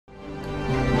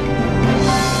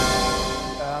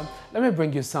me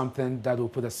bring you something that will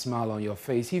put a smile on your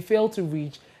face. He failed to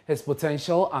reach his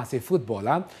potential as a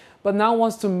footballer, but now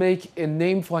wants to make a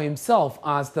name for himself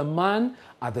as the man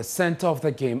at the center of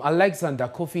the game. Alexander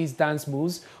Kofi's dance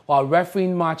moves while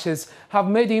refereeing matches have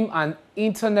made him an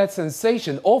internet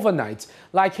sensation overnight.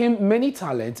 Like him, many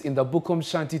talents in the Bukom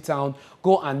shantytown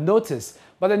go unnoticed.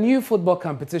 But the new football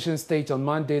competition staged on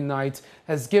Monday night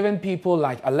has given people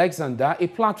like Alexander a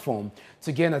platform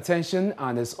to gain attention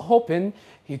and is hoping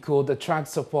he could attract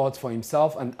support for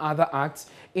himself and other acts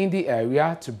in the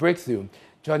area to break through.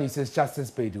 Johnny says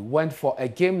Justice Bedu went for a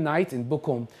game night in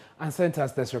Bukom and sent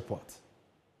us this report.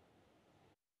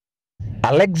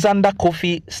 Alexander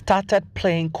Kofi started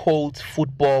playing cold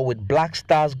football with Black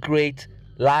Stars great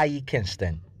Lai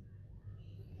Kingston.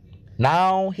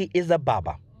 Now he is a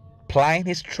barber, plying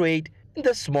his trade in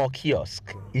the small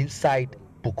kiosk inside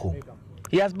Bukom.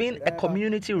 He has been a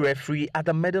community referee at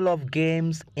the middle of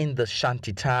games in the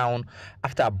shantytown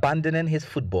after abandoning his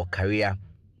football career.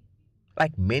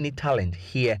 Like many talent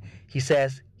here, he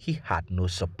says he had no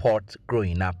support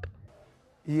growing up.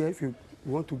 Here, if you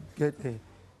want to get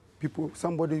people,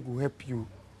 somebody will help you.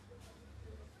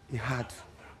 It's hard.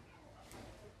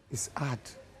 It's hard.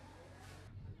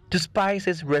 Despite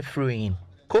his refereeing,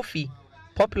 Kofi,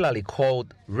 popularly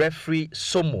called Referee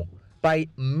Somo by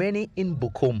many in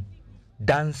Bukom,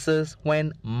 dances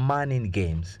when manning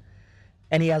games,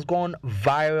 and he has gone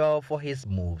viral for his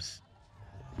moves.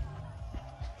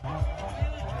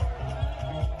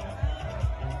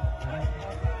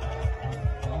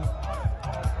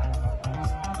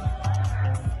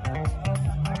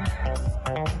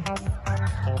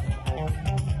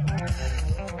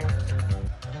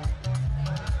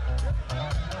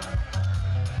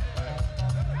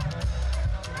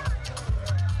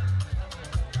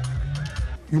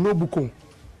 You know Bukom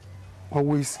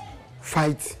always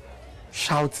fight,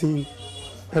 shouting,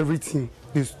 everything.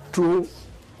 They throw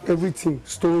everything,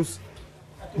 stones.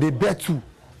 They bet too.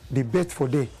 They bet for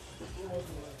them.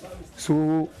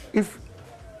 So if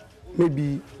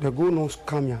maybe the goal not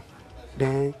come here,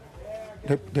 then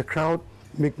the crowd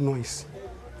make noise.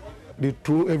 They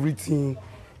throw everything.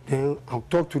 Then I'll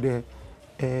talk to the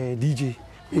DJ.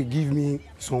 They give me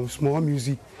some small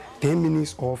music. 10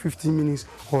 minutes or 15 minutes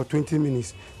or 20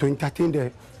 minutes to entertain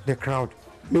the crowd,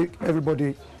 make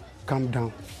everybody calm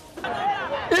down.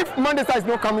 If Monday Star is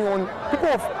not coming on,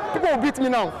 people will beat me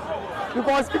now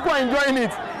because people are enjoying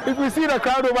it. If you see the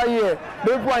crowd over here,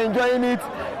 people are enjoying it,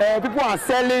 people are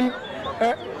selling.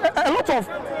 A lot of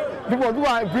people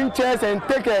bring chairs and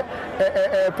take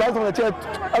a price of the chair.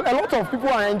 A lot of people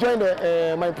are enjoying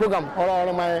my program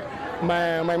or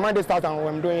my Monday Start and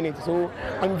I'm doing it. So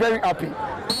I'm very happy.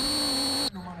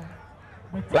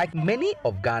 Like many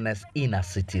of Ghana's inner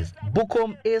cities,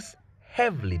 Bukom is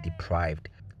heavily deprived.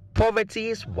 Poverty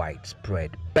is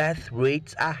widespread, birth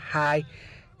rates are high,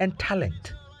 and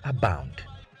talent abound.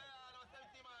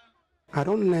 I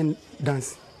don't learn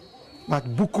dance, but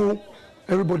Bukom,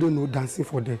 everybody know dancing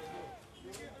for them.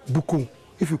 Bukom,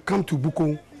 if you come to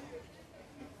Bukom,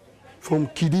 from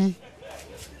Kidi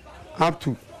up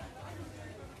to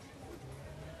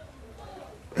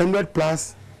 100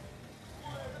 plus,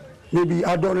 maybe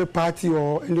adult party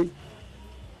or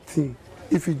anything.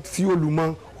 If you see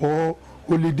Oluma or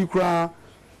Oledikra,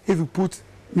 if you put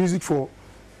music for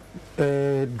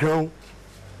ground,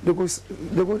 they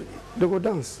go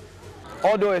dance.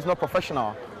 Although it's not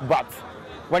professional, but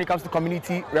when it comes to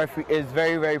community referee, it's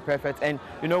very, very perfect. And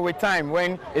you know, with time,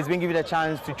 when it's been given a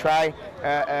chance to try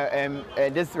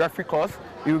this referee course,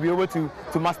 you will be able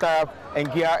to master up and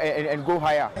gear and go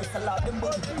higher.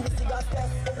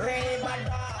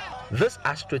 This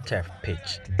AstroTurf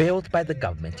pitch, built by the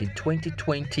government in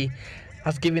 2020,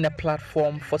 has given a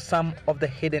platform for some of the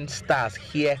hidden stars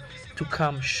here to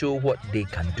come show what they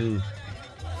can do.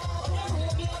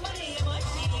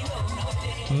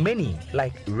 Many,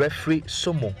 like referee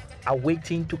Somo, are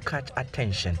waiting to catch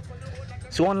attention.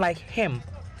 So unlike him,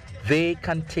 they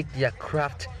can take their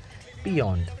craft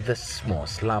beyond the small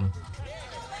slum.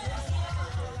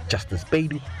 Justice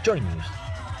Bedu, Joy News,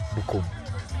 Bukom.